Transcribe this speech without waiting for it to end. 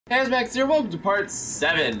Hey guys, Max here. Welcome to part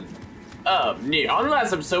 7 of Nioh. On the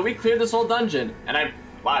last episode, we cleared this whole dungeon, and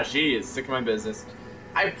wow, she is sick of my business.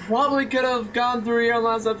 I probably could have gone through here on the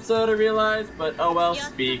last episode, I realized, but oh well,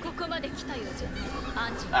 speak. Oh,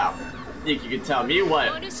 think you could tell me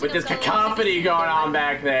what, with this cacophony going on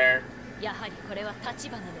back there. I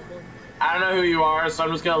don't know who you are, so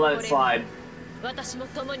I'm just gonna let it slide.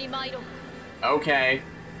 Okay.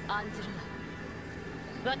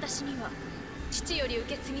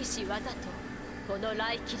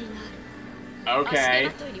 Okay.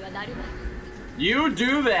 You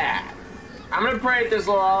do that. I'm gonna pray at this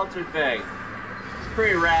little altar thing. It's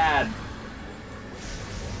pretty rad.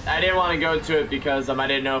 I didn't want to go to it because I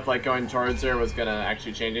didn't know if like going towards her was gonna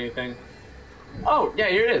actually change anything. Oh yeah,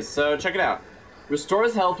 here it is. So check it out.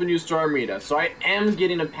 Restores health when you store Amrita. So I am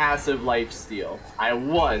getting a passive life steal. I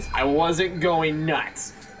wasn't going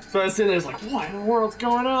nuts. So I was sitting there like, what in the world's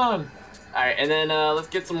going on? Alright, and then let's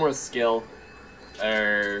get some more skill.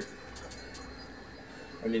 Or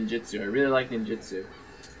ninjutsu. I really like ninjutsu.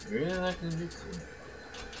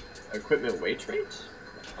 Equipment weight rate?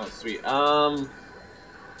 Oh, sweet.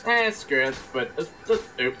 Screw it.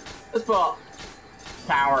 Let's put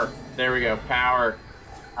power. There we go. Power.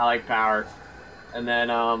 I like power. And then,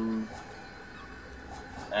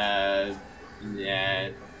 yeah.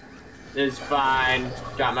 It's fine.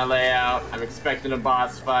 Got my layout. I'm expecting a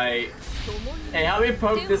boss fight. Hey, help me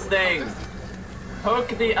poke this thing. Poke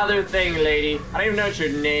the other thing, lady. I don't even know what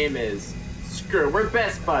your name is. Screw it, we're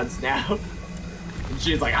best buds now. And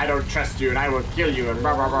she's like, I don't trust you and I will kill you and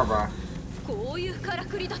blah blah blah blah. What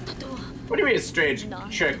do you mean a strange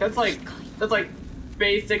trick? That's like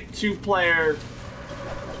basic two-player.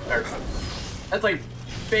 That's like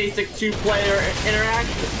basic two-player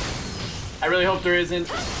interaction. I really hope there isn't.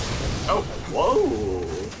 Oh, whoa.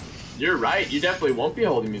 You're right, you definitely won't be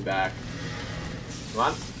holding me back. Come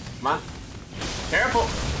on, come on. Careful.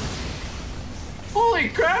 Holy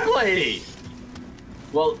crap, lady.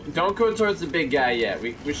 Well, don't go towards the big guy yet.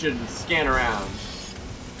 We should scan around.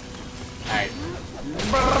 Alright.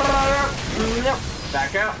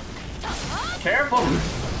 Back up. Careful.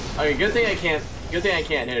 Okay, good thing I can't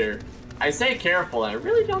hit her. I say careful, and I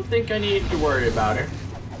really don't think I need to worry about her.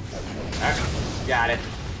 Alright, got it.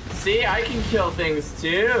 See, I can kill things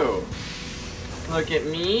too. Look at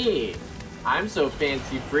me. I'm so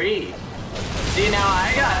fancy free. See, now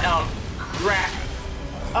I got, oh crap.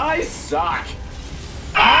 I suck.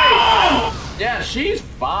 Yeah, she's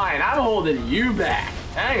fine. I'm holding you back.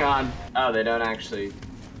 Hang on. Oh, they don't actually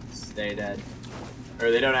stay dead.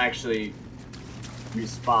 Or they don't actually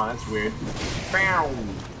respawn. That's weird.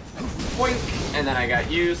 Boink. And then I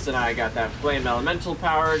got you, so now I got that flame elemental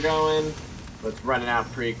power going. It's running out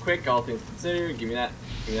pretty quick, all things considered. Give me that.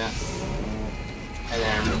 Give me that. And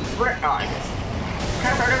then, oh, I missed.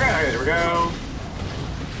 There we go.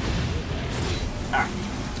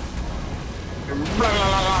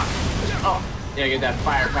 Oh, yeah, get that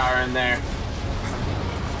firepower in there.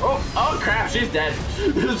 Oh crap, she's dead.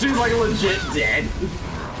 She's like legit dead.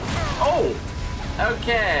 Oh,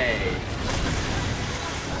 okay.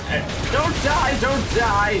 Don't die, don't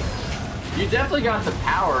die. You definitely got the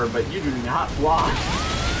power, but you do not block.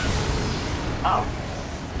 Oh.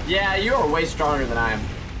 Yeah, you are way stronger than I am.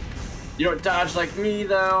 You don't dodge like me,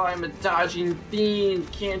 though. I'm a dodging fiend.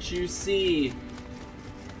 Can't you see?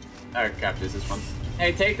 Oh, crap, there's this one.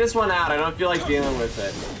 Hey, take this one out. I don't feel like dealing with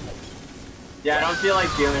it. Yeah, I don't feel like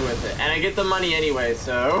dealing with it. And I get the money anyway,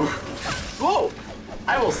 so... Whoa!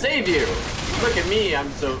 I will save you. Look at me. I'm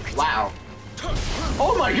so... Wow.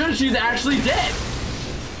 Oh my goodness, she's actually dead.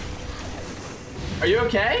 Are you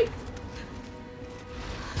okay?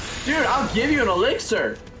 Dude, I'll give you an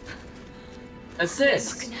elixir.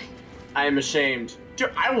 Assist. I am ashamed.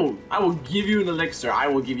 Dude, I will give you an elixir. I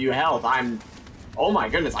will give you health. Oh my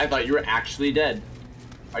goodness, I thought you were actually dead.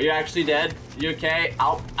 Are you actually dead? You okay?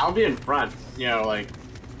 I'll be in front. You know, like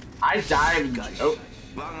I dived. Oh.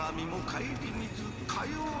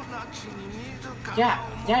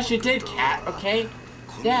 Yeah, she did, cat, okay?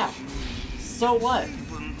 Yeah. So what?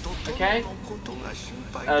 Okay?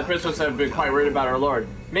 The princess have been quite worried about our lord.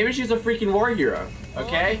 Maybe she's a freaking war hero,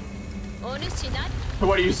 okay?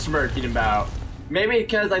 What are you smirking about? Maybe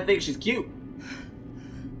because I think she's cute.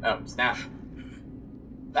 Oh, snap.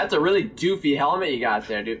 That's a really doofy helmet you got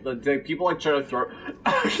there, dude. Like, people like try to throw...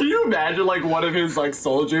 Can you imagine like one of his like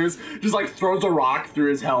soldiers just like throws a rock through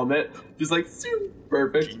his helmet? Just like,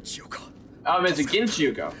 perfect. Oh, Mr.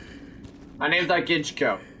 Ginchuko. My name's not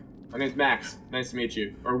Ginchuko. My name's Max. Nice to meet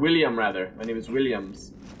you. Or William, rather. My name is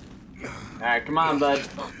Williams. Alright, come on, bud.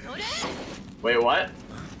 Wait, what?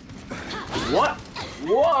 What?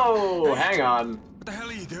 Whoa! Hang on. What the hell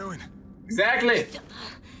are you doing? Exactly.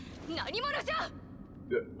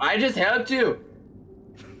 I just helped you.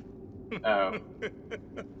 Oh.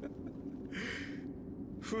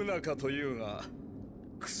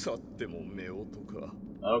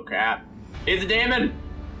 Oh crap. He's a demon.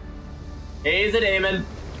 He's a demon.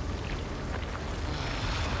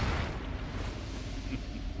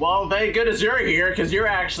 Well, thank goodness you're here, because you're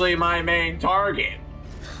actually my main target.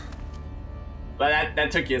 But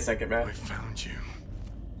that took you a second, man. I found you.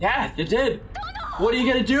 Yeah, you did. What are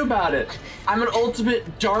you gonna do about it? I'm an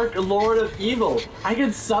ultimate dark lord of evil. I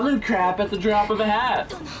can summon crap at the drop of a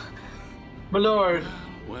hat. My lord.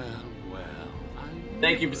 Well.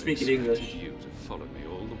 Thank you for speaking English. You to follow me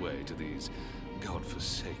all the way to these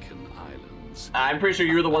godforsaken islands. I'm pretty sure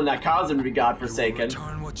you were the one that caused him to be godforsaken.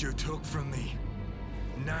 Return what you took from me.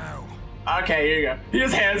 Now. Okay, here you go. He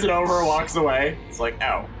just hands it over and walks away. It's like,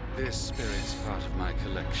 oh. This spirit's part of my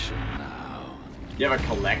collection now. You have a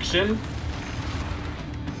collection?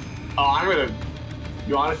 Oh, I'm gonna...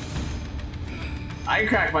 You want it? I can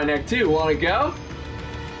crack my neck too. Want to go?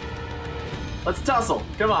 Let's tussle.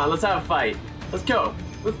 Come on, let's have a fight. Let's go.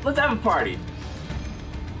 Let's have a party.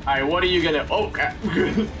 Alright, what are you gonna... Oh, crap.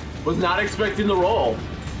 Was not expecting the roll.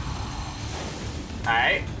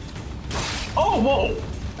 Alright. Oh, whoa.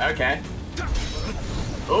 Okay.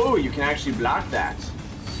 Oh, you can actually block that.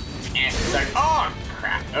 And it's like, oh,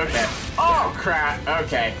 crap. Okay. Oh, crap.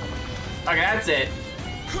 Okay. Okay, that's it.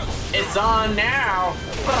 It's on now.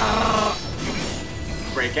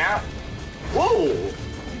 Break out. Whoa.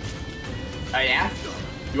 Oh, yeah?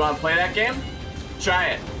 You want to play that game?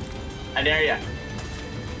 Try it. I dare ya.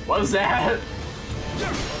 What was that?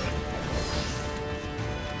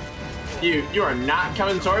 You are not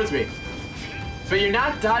coming towards me. But you're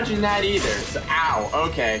not dodging that either. So, ow.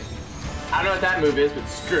 Okay. I don't know what that move is, but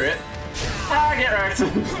screw it. Ah, get wrecked.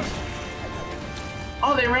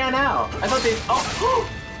 Oh, they ran out. I thought they... Oh.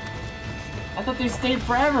 I thought they stayed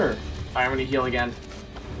forever. Alright, I'm gonna heal again.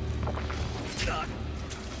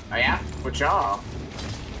 Oh, yeah? What y'all?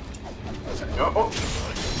 Oh.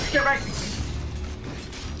 Get back.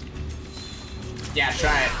 Yeah,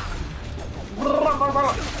 try it.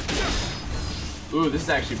 Ooh, this is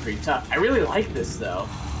actually pretty tough. I really like this, though.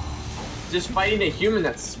 Just fighting a human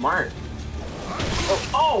that's smart.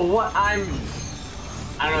 Oh, what? I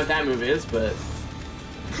don't know what that move is, but...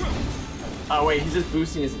 Oh, wait, he's just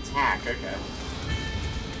boosting his attack. Okay.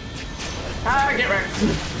 Ah, get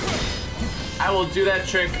wrecked. I will do that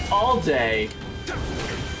trick all day.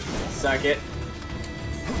 Suck it.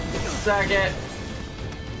 Suck it.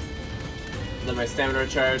 Let my stamina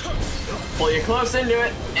recharge. Pull you close into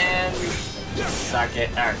it, and... Suck it.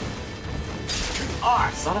 Alright. Oh,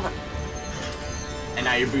 son of a... And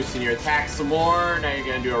now you're boosting your attack some more. Now you're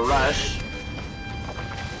gonna do a rush.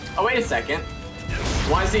 Oh, wait a second.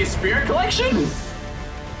 Want to see a spirit collection?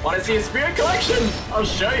 Want to see a spirit collection? I'll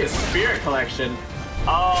show you a spirit collection.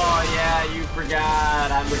 Oh, yeah, you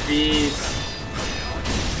forgot. I'm the beast.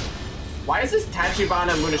 Why is this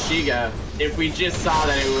Tachibana Munashiga if we just saw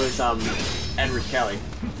that it was, Edward Kelly?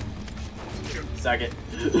 Suck it.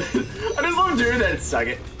 I just love doing that. Suck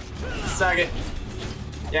it. Suck it.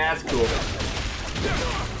 Yeah, that's cool.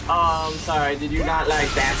 Oh, I'm sorry. Did you not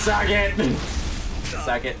like that? Suck it.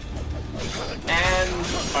 Suck it. And...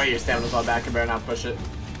 Oh, your stamina's all back. I better not push it.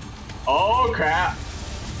 Oh, crap.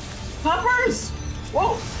 Poppers!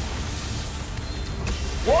 Whoa.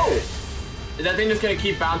 Whoa. Is that thing just gonna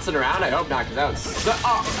keep bouncing around? I hope not, because that was...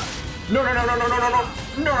 Oh. No.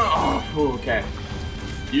 No. Oh, okay.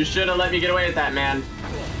 You should have let me get away with that, man.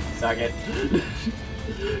 Suck it.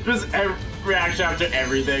 Just reaction after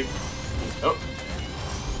everything. Oh.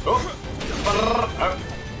 Oh.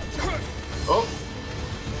 Oh.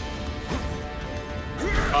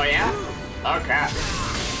 Oh, yeah? Oh, crap.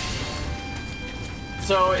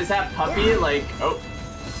 So, is that puppy, like... Oh.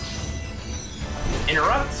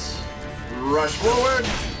 Interrupt. Rush forward.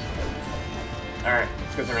 Alright,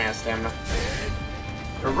 let's go to ran out of stamina.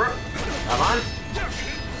 Come on.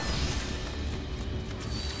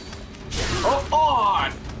 Oh!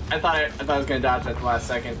 I thought I was gonna dodge at the last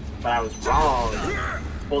second, but I was wrong.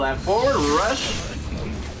 Pull that forward, rush.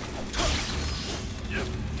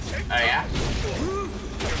 Oh yeah.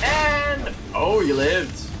 And oh, you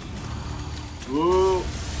lived. Ooh.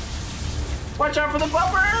 Watch out for the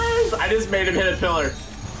bumpers! I just made him hit a pillar.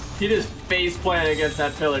 He just face planted against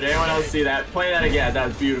that pillar. Did anyone else see that? Play that again. That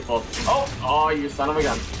was beautiful. Oh, you son of a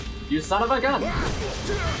gun. You son of a gun.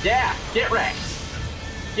 Yeah, get wrecked.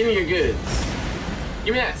 Give me your goods.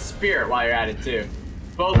 Give me that spirit while you're at it too.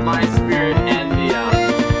 Both my spirit and the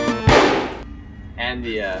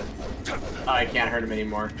oh, I can't hurt him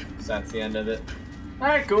anymore. So that's the end of it.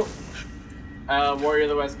 Alright, cool. Warrior of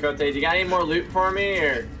the West Coast. Do you got any more loot for me,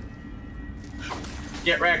 or?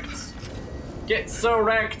 Get wrecked. Get so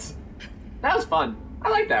wrecked. That was fun. I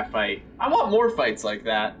like that fight. I want more fights like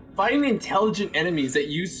that. Fighting intelligent enemies that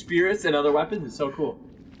use spirits and other weapons is so cool.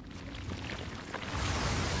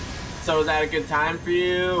 So was that a good time for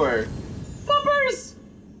you, or? Puppers!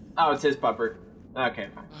 Oh, it's his pupper. Okay,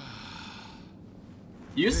 fine.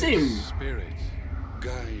 You seem... Spirit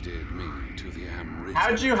guided me to the Amrita.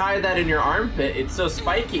 How'd you hide that in your armpit? It's so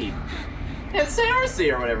spiky. It's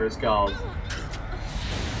CRC or whatever it's called.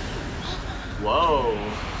 Whoa.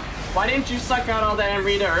 Why didn't you suck out all that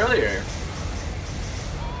Amrita earlier?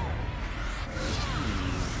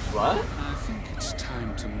 What? I think it's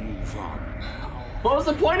time to move on now. What was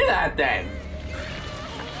the point of that then?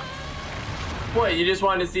 What, you just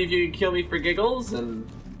wanted to see if you could kill me for giggles and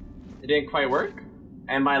it didn't quite work?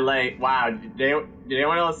 And my leg, wow, did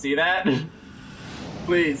anyone else see that?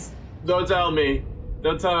 Please, don't tell me.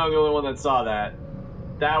 Don't tell me I'm the only one that saw that.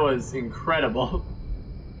 That was incredible.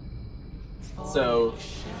 So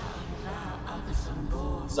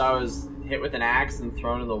I was hit with an axe and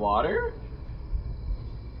thrown in the water?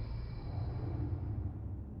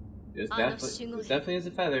 It definitely is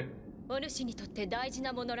a feather. What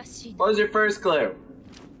was your first clue?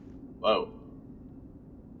 Whoa.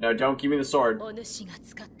 No, don't give me the sword. Don't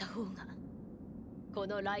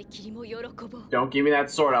give me that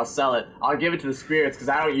sword, I'll sell it. I'll give it to the spirits, because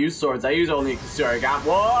I don't use swords. I use only Kusurigan.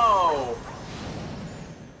 Whoa!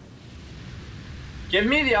 Give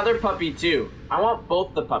me the other puppy too. I want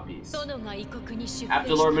both the puppies. After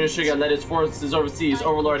Lord Minashiga led his forces overseas,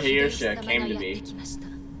 Overlord Hayosha came to me.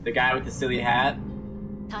 The guy with the silly hat.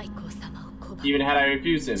 Even had I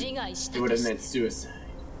refused him, it would have meant suicide.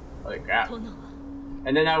 Holy crap.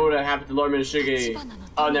 And then that would have happened to Lord Minashiga.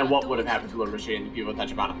 Oh, and then what would have happened to Lord Minashiga and the people of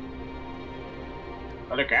Tachibana?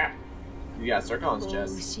 Holy crap. You got a circle on his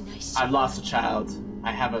chest. I've lost a child.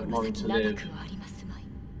 I have a moment to live.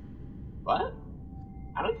 What?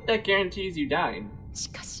 I don't think that guarantees you dying.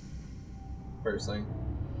 Personally.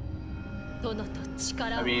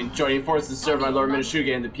 I mean, joining forces served by Lord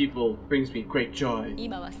Minashiga and the people brings me great joy.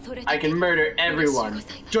 I can murder everyone.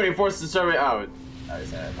 Joining forces served by... Oh, I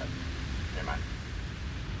said that. Never mind.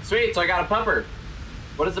 Sweet, so I got a pupper.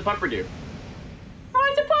 What does the pupper do? Oh,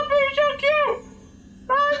 it's a pupper, you're so cute!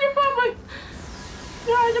 Oh, it's a pupper!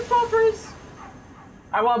 Oh, it's a puppers!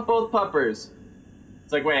 I want both puppers.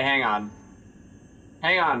 It's like, wait, hang on.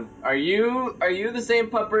 Hang on. Are you the same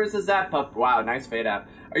puppers as that pup? Wow, nice fade out.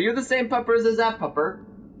 Are you the same puppers as that pupper?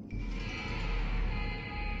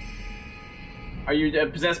 Are you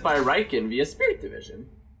possessed by Riken via Spirit Division?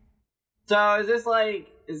 So is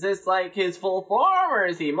this like his full form, or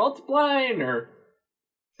is he multiplying, or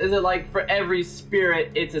is it like for every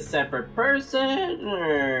spirit it's a separate person,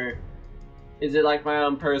 or is it like my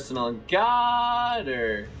own personal god,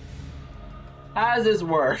 or how does this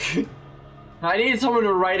work? I need someone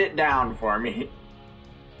to write it down for me.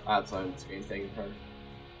 That's on screen taking forever.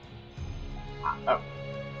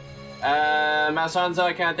 Master Hanzo,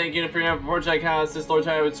 I can't thank you for your unfortunate I cannot assist Lord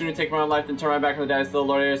Chai. I would sooner take my own life than turn my back on the dad. Still,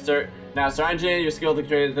 Lord Sir. Now, Sir Anjin, your skill to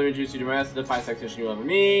create the introduce you to my master, the 5 section you'll ever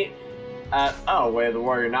meet. Oh, Way of the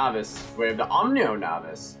Warrior Novice. Way of the Omnio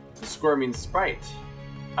Novice. The Squirming Sprite.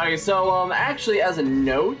 Okay, so, actually, as a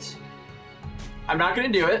note, I'm not gonna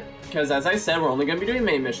do it, because as I said, we're only gonna be doing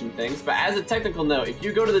main mission things, but as a technical note, if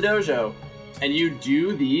you go to the dojo and you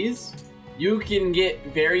do these, you can get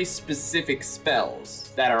very specific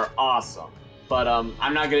spells that are awesome. But,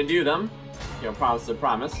 I'm not gonna do them. You know, promise to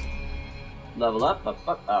promise. Level up.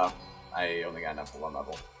 Oh, I only got enough for 1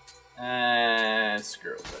 level.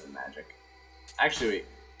 Screw it with magic. Actually, wait.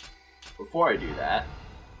 Before I do that,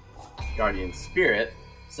 Guardian Spirit.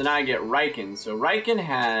 So now I get Riken. So Riken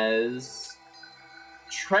has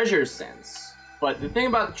Treasure Sense. But the thing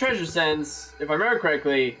about the Treasure Sense, if I remember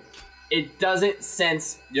correctly, it doesn't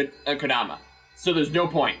sense a Kodama. So there's no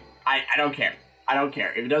point. I don't care. I don't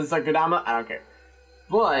care. If it doesn't sense Kodama, I don't care.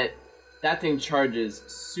 But that thing charges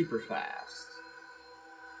super fast.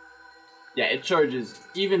 Yeah, it charges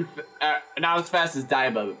even not as fast as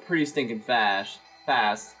Daiba, but pretty stinking fast.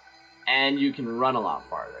 And you can run a lot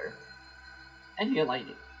farther. And you get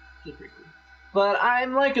lightning, which is pretty cool. But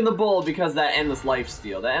I'm liking the bull because that endless life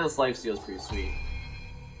steal. That endless life steal is pretty sweet.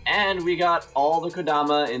 And we got all the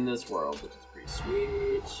Kodama in this world, which is pretty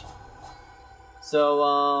sweet.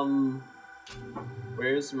 So,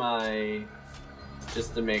 where's my...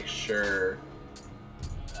 Just to make sure...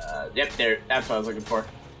 Yep, there. That's what I was looking for.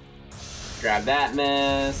 Grab that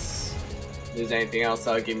mess. If there's anything else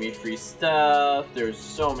that'll give me free stuff. There's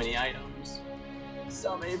so many items.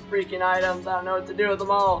 so many freaking items. I don't know what to do with them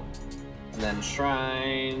all. And then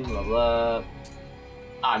shrine, level up.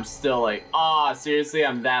 I'm still like, seriously,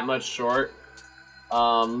 I'm that much short.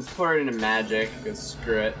 Let's put it into magic, because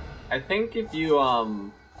screw it. I think if you,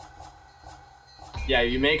 yeah,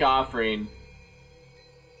 you make offering.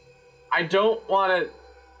 I don't want to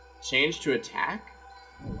change to attack.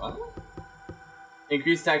 What?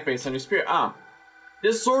 Increase attack based on your spirit.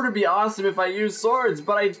 This sword would be awesome if I use swords,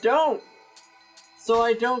 but I don't. So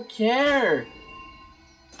I don't care.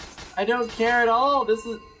 I don't care at all. This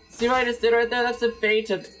is, see what I just did right there? That's the fate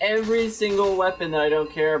of every single weapon that I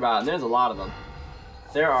don't care about. And there's a lot of them.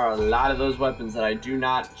 There are a lot of those weapons that I do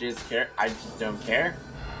not just care. I just don't care.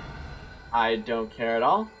 I don't care at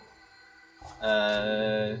all.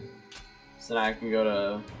 So now I can go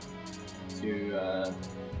to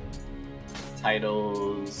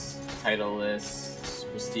titles, title lists,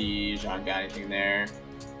 prestige. I don't got anything there.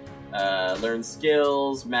 Learn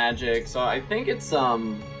skills, magic. So I think it's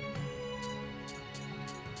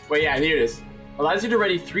wait, yeah, here it is. Allows you to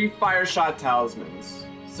ready 3 fire shot talismans.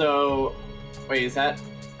 So wait, is that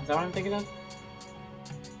what I'm thinking of?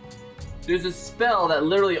 There's a spell that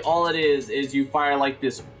literally all it is you fire like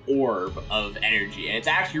this orb of energy, and it's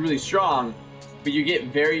actually really strong, but you get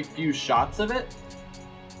very few shots of it,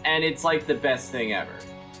 and it's like the best thing ever.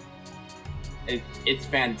 It's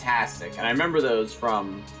fantastic, and I remember those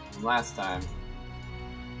from last time.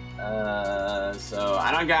 So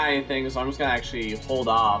I don't got anything, so I'm just gonna actually hold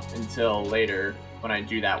off until later when I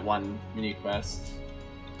do that one mini quest.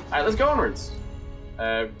 All right, let's go onwards.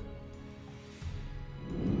 And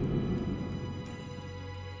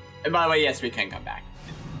by the way, yes, we can come back.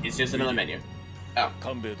 It's just another menu. Oh.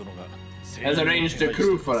 Has arranged a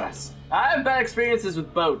crew for us. I have bad experiences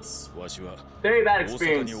with boats. Very bad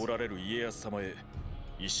experience. Hanzo,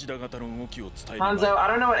 I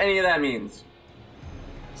don't know what any of that means.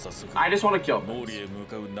 I just want to kill things.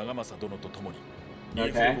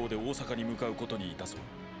 Okay.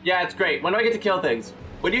 Yeah, it's great. When do I get to kill things?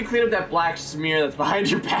 When do you clean up that black smear that's behind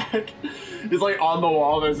your back? It's like on the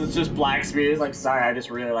wall, there's just black smear. It's like, sorry, I just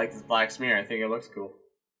really like this black smear. I think it looks cool.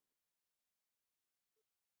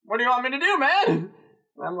 What do you want me to do, man? And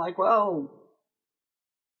I'm like, well,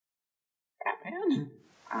 yeah, man.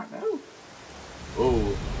 I don't know.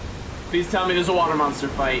 Oh, please tell me there's a water monster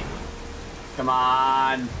fight. Come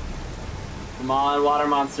on. Come on, water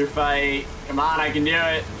monster fight. Come on, I can do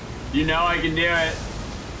it. You know I can do it.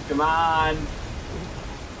 Come on.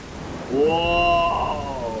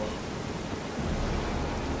 Whoa.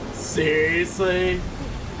 Seriously?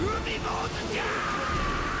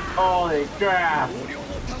 Holy crap.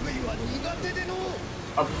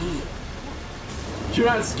 You're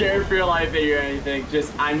not scared for your life or anything.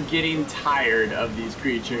 Just, I'm getting tired of these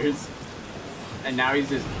creatures. And now he's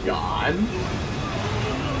just gone.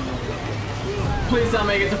 Please don't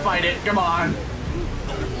make it to fight it. Come on.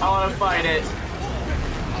 I want to fight it.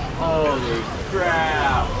 Holy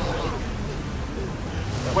crap.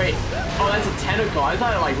 Wait. Oh, that's a tentacle. I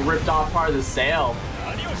thought it like ripped off part of the sail.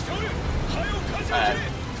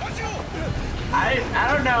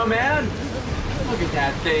 I don't know, man. Look at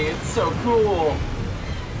that thing. It's so cool.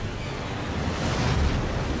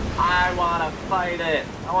 I want to fight it.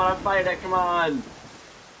 I want to fight it. Come on.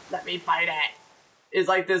 Let me fight it. It's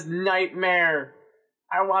like this nightmare.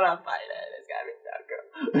 I want to fight it. It's gotta be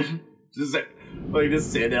so good.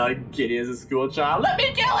 Just sitting there like giddy as a school child. Let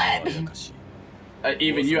me kill it!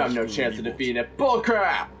 Even you have no chance to defeat it.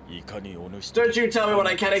 Bullcrap! Don't you tell me what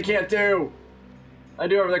I can and can't do! I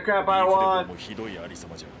do over the crap I want.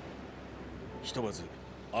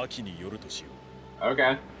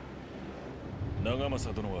 Okay.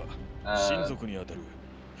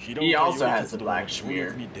 He also has the black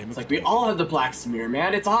smear. It's like we all have the black smear,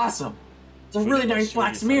 man. It's awesome. It's a really nice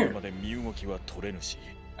black smear.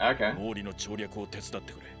 Okay.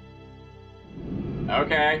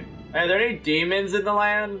 Okay. Are there any demons in the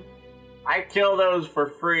land? I kill those for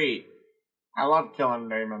free. I love killing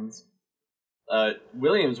demons.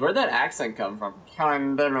 Williams, where'd that accent come from?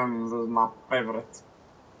 Killing demons is my favorite.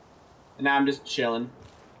 And now I'm just chilling.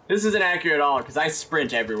 This isn't accurate at all, because I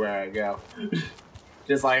sprint everywhere I go.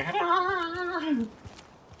 Just like...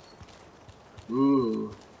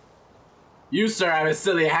 Ooh. You, sir, have a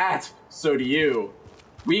silly hat. So do you.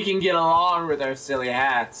 We can get along with our silly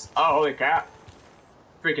hats. Oh, holy crap.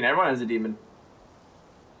 Freaking everyone has a demon.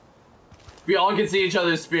 We all can see each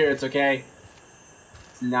other's spirits, okay?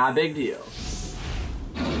 It's not a big deal.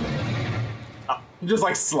 Oh, just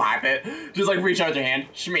like slap it. Just like reach out your hand.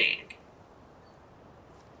 Schmeek.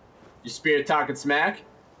 Your spirit talking smack?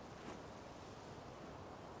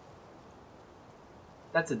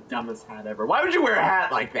 That's the dumbest hat ever. Why would you wear a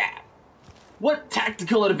hat like that? What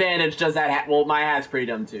tactical advantage does that hat? Well, my hat's pretty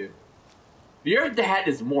dumb too. But your hat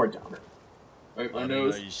is more dumb. Wait, my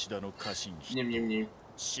nose.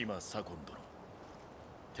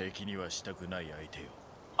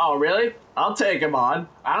 Oh, really? I'll take him on.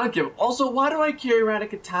 I don't give. Also, why do I carry around a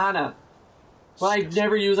katana? Well, I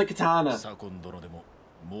never use a katana.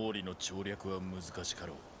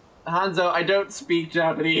 Hanzo, I don't speak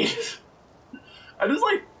Japanese. I'm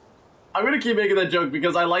gonna keep making that joke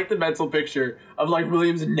because I like the mental picture of like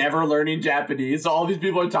Williams never learning Japanese. So all these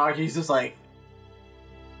people are talking, he's just like,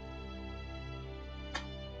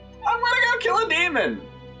 I'm gonna go kill a demon.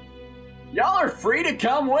 Y'all are free to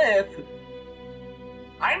come with.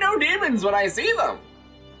 I know demons when I see them.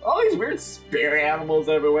 All these weird spirit animals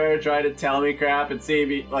everywhere trying to tell me crap and see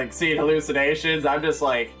me like seeing hallucinations. I'm just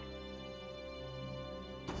like.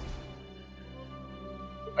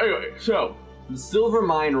 Anyway, so the Silver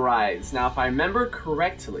Mine Rise. Now, if I remember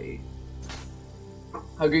correctly,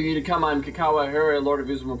 how good you to come? I'm Kakawa Hura, Lord of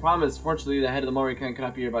Uzumo Promise. Fortunately, the head of the Mori clan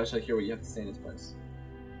cannot be here, but I shall hear what you have to say in his place.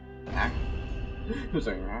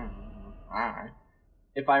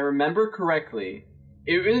 If I remember correctly,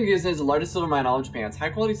 it really is the largest silver mine in all of Japan. It's high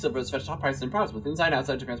quality silver is fetched top prices and products with inside and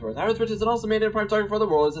outside Japan's borders. However, which is also made a prime target for the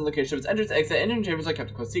world, and location of its entrance, exit, and entry chambers are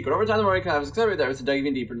kept a close secret. Over time, the Mori clan has accelerated their efforts to dive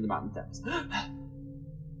even deeper into the mountain depths.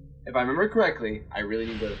 If I remember correctly, I really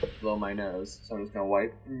need to blow my nose, so I'm just gonna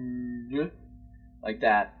wipe like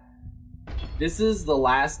that. This is the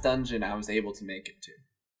last dungeon I was able to make it to.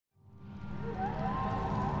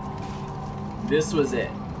 This was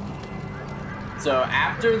it. So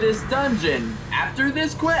after this dungeon, after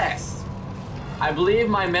this quest, I believe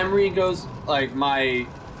my memory goes, like my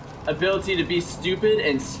ability to be stupid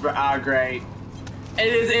and great.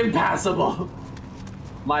 It is impassable.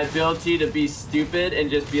 My ability to be stupid and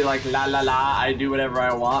just be like la la la, I do whatever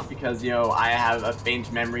I want because, you know, I have a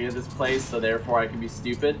faint memory of this place, so therefore I can be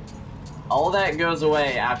stupid. All that goes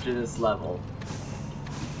away after this level.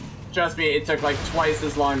 Trust me, it took like twice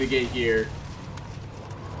as long to get here.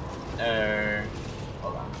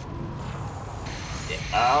 Hold on. Yeah.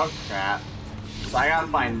 Oh crap. So I gotta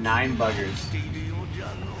find 9 buggers.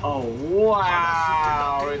 Oh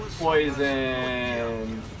wow, it's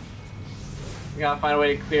poison. We gotta find a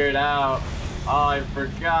way to clear it out. Oh, I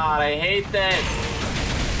forgot. I hate this.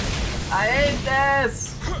 I hate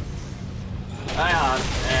this. Hang on.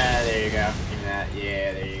 Yeah, there you go. Give me that.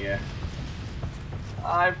 Yeah, there you go.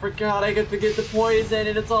 I forgot I get to get the poison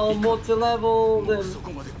and it's all multi-leveled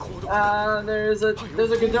and there's a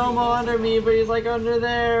Kodomo under me, but he's like under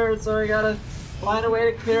there, so I gotta find a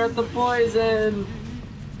way to clear out the poison.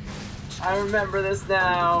 I remember this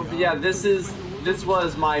now. But yeah, this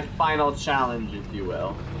was my final challenge, if you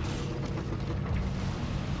will.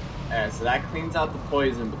 Alright, so that cleans out the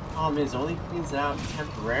poison, but the problem is it only cleans it out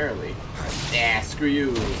temporarily. Yeah, screw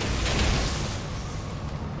you.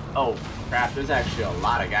 Oh crap, there's actually a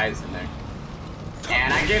lot of guys in there.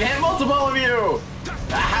 And I can hit multiple of you!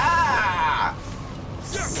 Aha!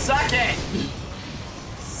 Suck it!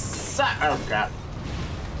 Oh crap.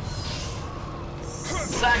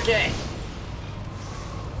 Suck it!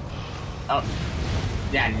 Oh.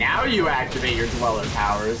 Yeah, now you activate your dweller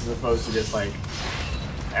powers as opposed to just like...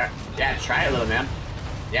 Yeah, try it, little man.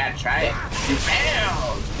 Yeah, try it. You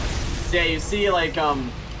failed! So yeah, you see like,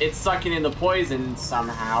 it's sucking in the poison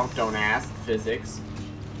somehow. Don't ask. Physics.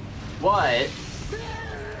 What?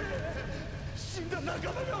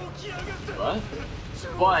 What?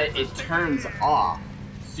 But it turns off.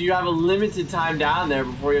 So you have a limited time down there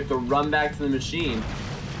before you have to run back to the machine.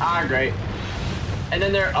 Ah, great. And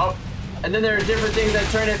then there are different things that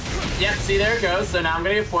turn it. Yep, see, there it goes. So now I'm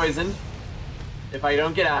gonna get poisoned if I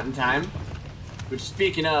don't get out in time. Which,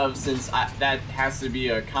 speaking of, since that has to be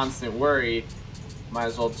a constant worry, might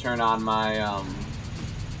as well turn on my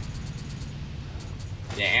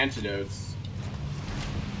antidotes,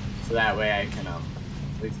 so that way I can at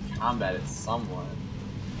least combat it somewhat.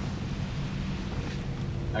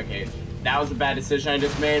 Okay, that was a bad decision I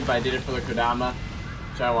just made, but I did it for the Kodama,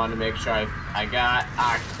 so I wanted to make sure I got.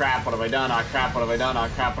 Ah crap! What have I done? Ah crap! What have I done? Ah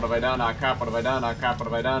crap! What have I done? Ah crap! What have I done? Ah crap! What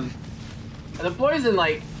have I done? And the poison,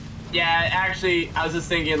 like, yeah, actually, I was just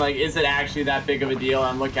thinking, like, is it actually that big of a deal?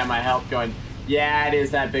 I'm looking at my health, going, yeah, it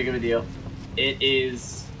is that big of a deal. It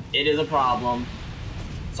is a problem.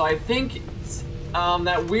 So I think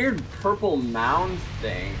that weird purple mound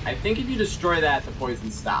thing, I think if you destroy that, the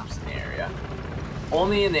poison stops in the area.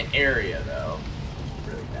 Only in the area, though. It's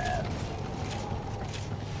really bad.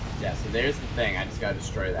 Yeah, so there's the thing. I just gotta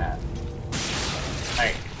destroy that.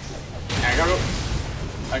 Alright. Alright, go.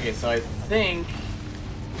 Okay, so I think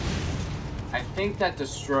I think that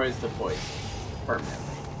destroys the poison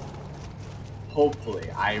permanently. Hopefully.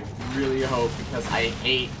 I really hope, because I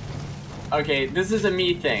hate... Okay, this is a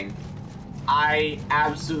me thing. I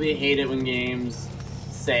absolutely hate it when games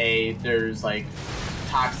say there's, like,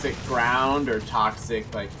 toxic ground or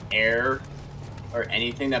toxic, like, air or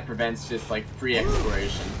anything that prevents just, like, free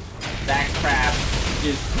exploration. That crap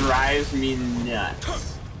just drives me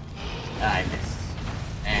nuts. I missed.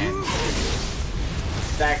 And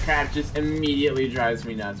that crap just immediately drives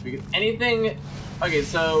me nuts. Because anything... Okay,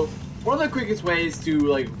 so one of the quickest ways to,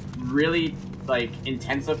 like, really, like,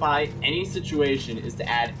 intensify any situation is to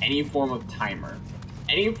add any form of timer.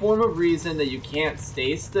 Any form of reason that you can't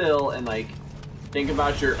stay still and, like, think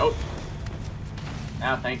about your... Oh.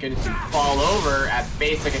 Now, thank goodness you fall over at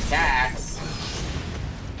basic attacks.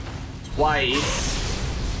 Twice.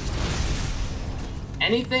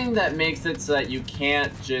 Anything that makes it so that you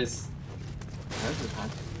can't just...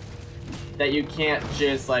 That you can't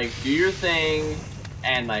just, like, do your thing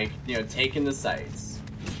and, like, you know, take in the sights.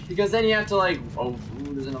 Because then you have to, like... Oh,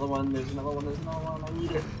 ooh, there's another one, there's another one, there's another one. I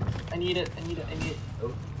need it. I need it, I need it, I need it.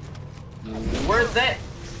 Oh. Worth it!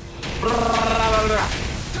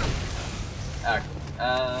 Okay,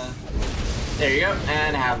 there you go,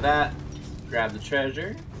 and have that. Grab the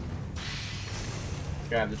treasure.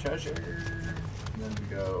 Grab the treasure. And then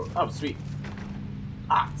we go... Oh, sweet.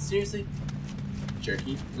 Ah, seriously?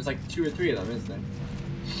 Jerky? There's like 2 or 3 of them, isn't there?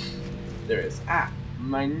 There is. Ah,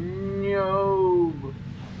 my Nioh.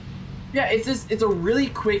 Yeah, it's just, it's a really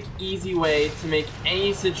quick, easy way to make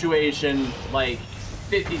any situation, like,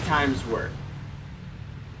 50 times work.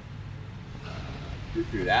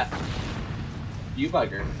 Screw that. You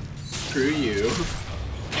bugger. Screw you.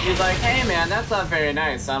 He's like, hey man, that's not very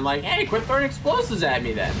nice. I'm like, hey, quit throwing explosives at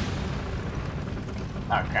me then.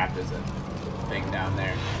 Oh crap, there's a thing down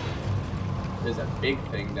there. There's a big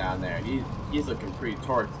thing down there. He's looking pretty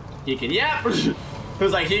torqued. He can, yep! It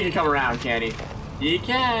was like, he can come around, can't he? He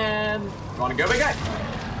can! You wanna go, big guy?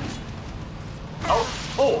 Oh!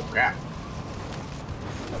 Oh, crap.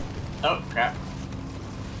 Oh, crap.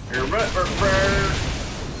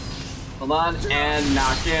 Hold on, and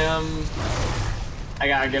knock him. I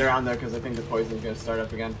gotta get around though, because I think the poison's gonna start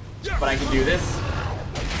up again. But I can do this.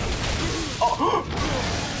 Oh!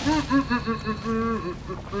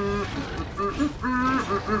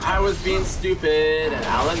 I was being stupid, and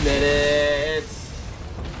I'll admit it.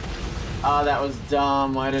 Oh, that was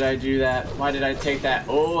dumb. Why did I do that? Why did I take that?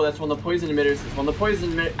 Oh, that's one of the poison emitters. It's one of the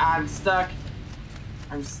poison emitters. I'm stuck.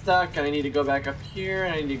 I'm stuck, and I need to go back up here,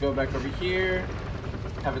 and I need to go back over here.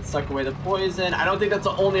 Have it suck away the poison. I don't think that's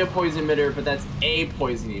only a poison emitter, but that's a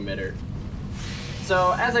poison emitter.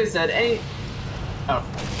 So, as I said, Oh.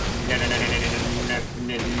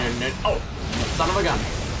 No. Oh! Son of a gun.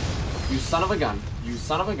 You son of a gun. You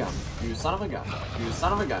son of a gun. You son of a gun. You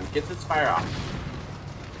son of a gun. Get this fire off.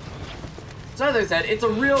 So, as I said, it's a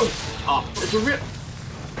real... Oh, it's a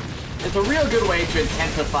real good way to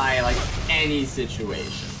intensify, like, any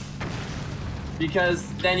situation. Because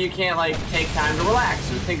then you can't, like, take time to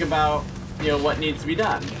relax or think about, you know, what needs to be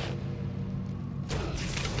done.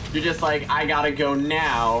 You're just like, I gotta go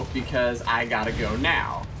now because I gotta go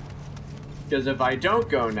now. Because if I don't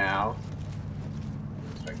go now...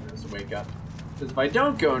 I'm expecting this to wake up. Because if I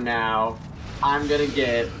don't go now, I'm gonna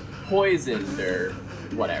get poisoned or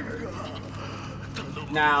whatever.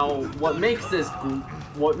 Now, what makes this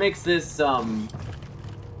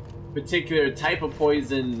particular type of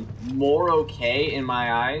poison more okay in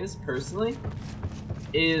my eyes, personally,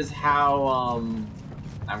 is how, I'm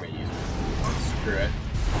gonna use it. Screw it.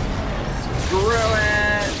 Screw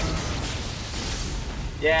it!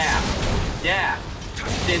 Yeah.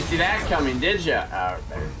 Didn't see that coming, did ya? Oh,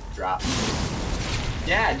 better drop.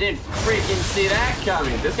 Yeah, didn't freaking see that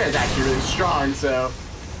coming. This guy's actually really strong, so...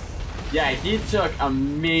 Yeah, he took a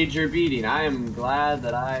major beating. I am glad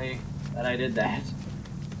that I did that.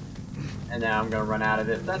 And now I'm gonna run out of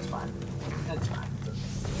it. That's fine. That's fine.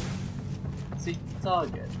 See, it's all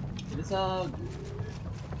good. It's all good.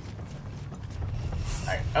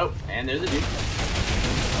 Alright, oh, and there's a dude.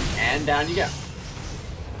 And down you go.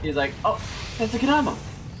 He's like, oh, that's a Kadama.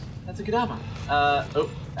 That's a Kadama. Oh,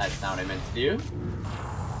 that's not what I meant to do.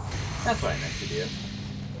 That's what I meant to do.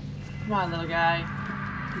 Come on, little guy.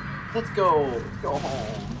 Let's go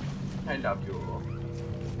home. I love you.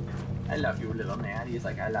 I love you, little man. He's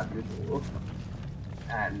like, I love you too.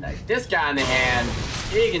 And like this guy in the hand,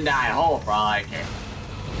 he can die whole for all I care.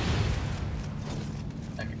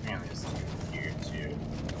 Like apparently there's something here too.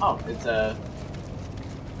 Oh, it's a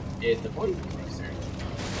poison mixer.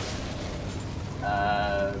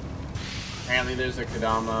 Apparently there's a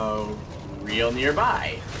Kadamo real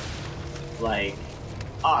nearby. like,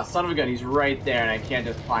 oh, son of a gun, he's right there, and I can't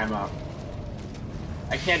just climb up.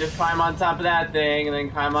 I can't just climb on top of that thing and then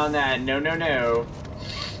climb on that. No, no, no.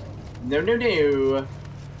 No, no, no.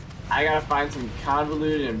 I gotta find some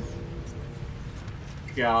convoluted and...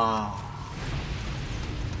 God.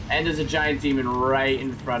 And there's a giant demon right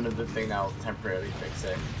in front of the thing that will temporarily fix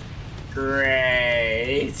it.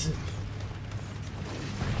 Great.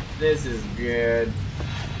 This is good.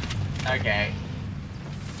 Okay.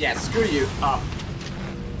 Yeah, screw you. Oh.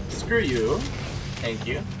 Screw you. Thank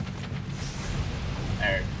you.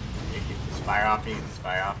 There. You get this fire off me, this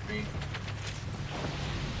fire off me.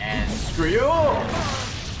 And screw you!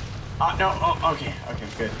 Oh, no. Oh, okay. Okay,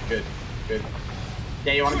 good, good, good.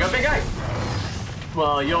 Yeah, you wanna go, big guy?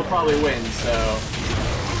 Well, you'll probably win, so...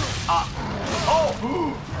 Oh!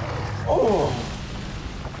 Oh!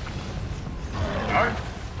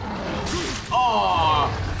 Oh!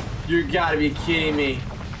 You gotta be kidding me.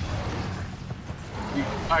 You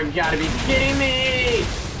are gotta be kidding me!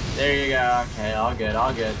 There you go. Okay, all good,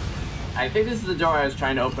 all good. I think this is the door I was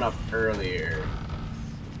trying to open up earlier.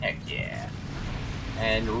 Heck yeah.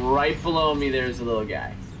 And right below me, there's a little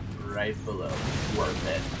guy. Right below. Worth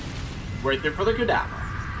it. Worth it for the Kodama.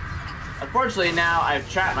 Unfortunately, now I've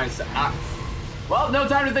trapped myself. Well, no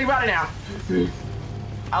time to think about it now.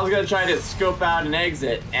 I was gonna try to scope out an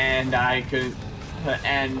exit, and I could,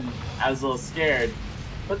 and I was a little scared.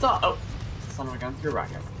 But it's all, oh, son of a gun, through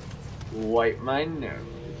rocket. Wipe my nose.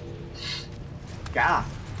 God,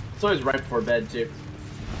 it's always right before bed too.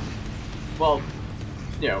 Well,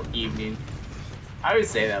 you know, evening. I always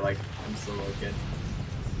say that like I'm still a little kid.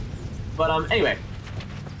 But anyway,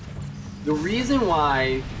 the reason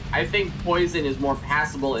why I think poison is more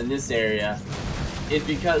passable in this area is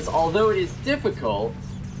because although it is difficult,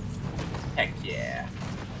 heck yeah,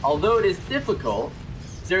 although it is difficult,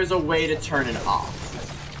 there's a way to turn it off.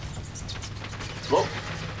 Well,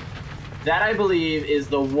 that I believe is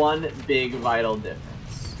the one big vital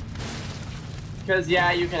difference. Because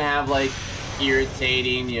yeah, you can have like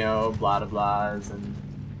irritating, you know, blah blah blahs, and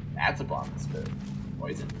that's a bomb spit.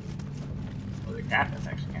 Poison. Holy crap, that's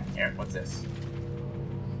actually kind of scary. What's this?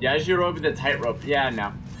 Yeah, I should rope with the tightrope. Yeah,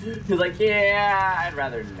 no. He's like, yeah, I'd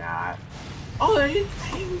rather not. Oh, I didn't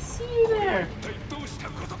even see you there.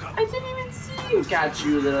 I didn't even see you. Got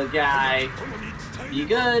you, little guy. Be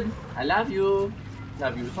good. I love you.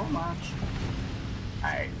 Love you so much.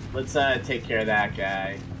 Alright, let's take care of that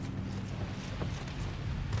guy.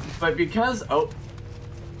 But because, oh,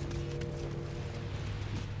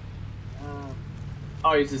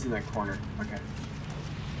 he's just in that corner. Okay,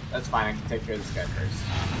 that's fine. I can take care of this guy first.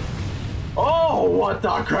 Oh, what the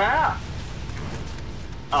crap!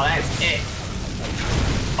 Oh, that's it.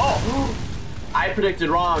 Oh, I predicted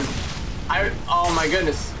wrong. Oh my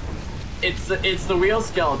goodness, it's the wheel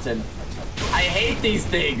skeleton. I hate these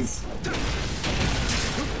things.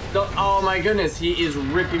 Oh my goodness, he is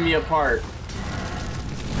ripping me apart.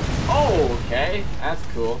 Oh, okay, that's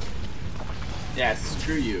cool. Yeah,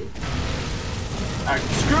 screw you.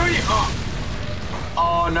 Screw you!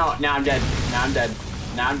 Oh no, now I'm dead. Now I'm dead.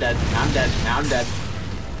 Now I'm dead. Now I'm dead. Now I'm dead.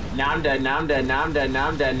 Now I'm dead. Now I'm dead. Now I'm dead. Now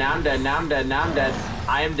I'm dead. Now I'm dead. Now I'm dead. Now I'm dead.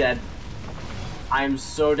 I am dead. I am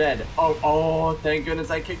so dead. Oh, thank goodness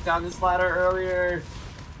I kicked down this ladder earlier.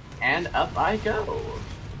 And up I go.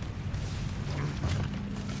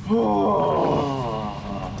 Oh.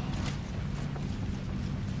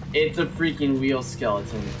 It's a freaking wheel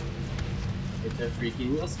skeleton. It's a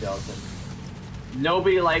freaking wheel skeleton.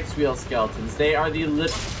 Nobody likes wheel skeletons. They are the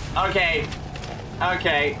Okay.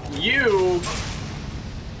 Okay. You.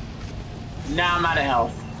 Now I'm out of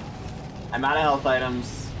health. I'm out of health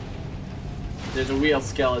items. There's a wheel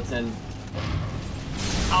skeleton.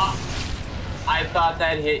 Oh. I thought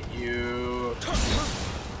that hit you.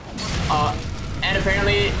 And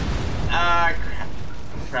apparently,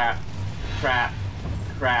 crap.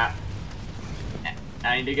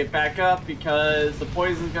 I need to get back up because the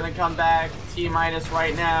poison's gonna come back. T-minus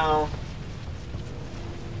right now.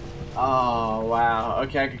 Oh, wow.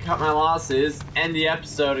 Okay, I could cut my losses, end the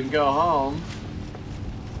episode, and go home.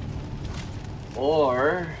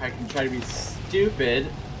 Or I can try to be stupid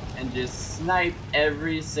and just snipe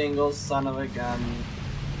every single son of a gun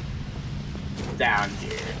down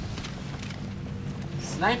here.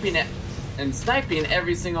 Sniping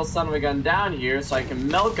every single son of a gun down here so I can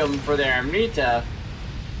milk them for their amrita.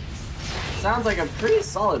 Sounds like a pretty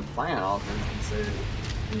solid plan, all things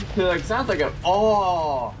considered. Like, sounds like a...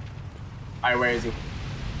 Oh! Alright, where is he?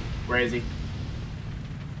 Where is he?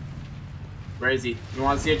 Where is he? You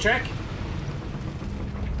want to see a trick?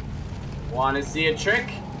 Want to see a trick?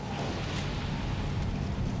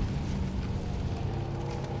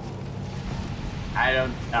 I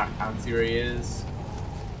don't see where he is.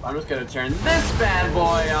 I'm just gonna turn this bad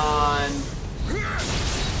boy on.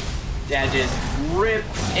 Yeah, just rip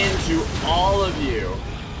into all of you.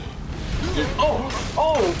 Just,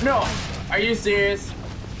 oh no! Are you serious?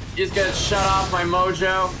 You just gonna shut off my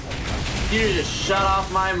mojo? You just shut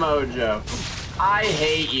off my mojo. I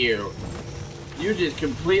hate you. You just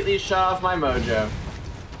completely shut off my mojo.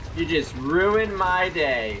 You just ruined my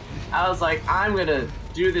day. I was like, I'm gonna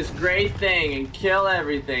do this great thing and kill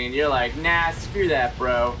everything, and you're like, nah, screw that,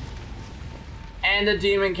 bro. And the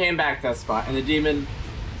demon came back to that spot, and the demon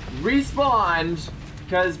respawned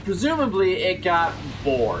because presumably it got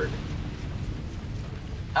bored.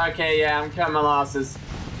 Okay, yeah, I'm cutting my losses.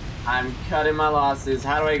 I'm cutting my losses.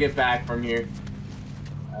 How do I get back from here?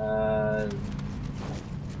 How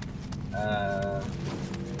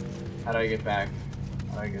do I get back?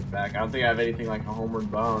 How do I get back? I don't think I have anything like a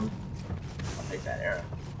homeward bone. I'll take that arrow.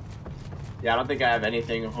 Yeah, I don't think I have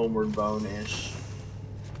anything homeward bone-ish.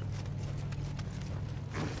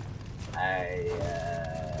 I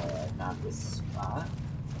found this spot.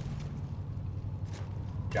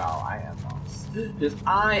 Oh, I am lost. Because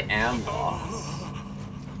I am lost.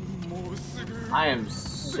 I am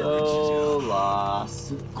so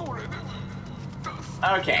lost.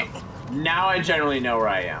 Okay, now I generally know where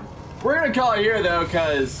I am. We're gonna call it here though,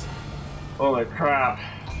 cause holy crap.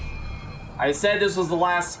 I said this was the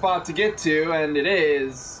last spot to get to, and it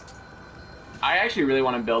is. I actually really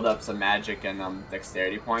want to build up some magic and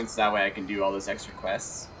dexterity points, that way I can do all those extra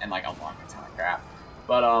quests and like unlock a ton of crap.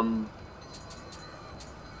 But oh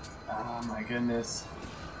my goodness.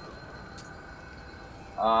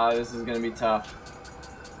 This is gonna be tough.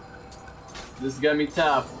 This is gonna be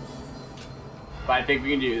tough. But I think we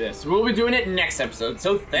can do this. We'll be doing it next episode,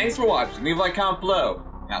 so thanks for watching. Leave a like, comment below,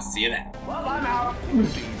 and I'll see you then. Well, I'm out.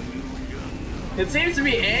 It seems to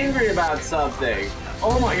be angry about something.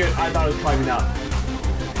 Oh my god, I thought it was climbing up.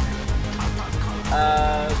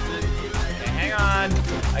 Hey, hang on.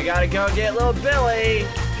 I gotta go get little Billy,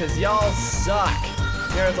 cause y'all suck.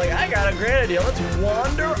 Garrett's like, I got a great idea. Let's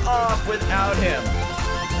wander off without him.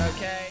 Okay.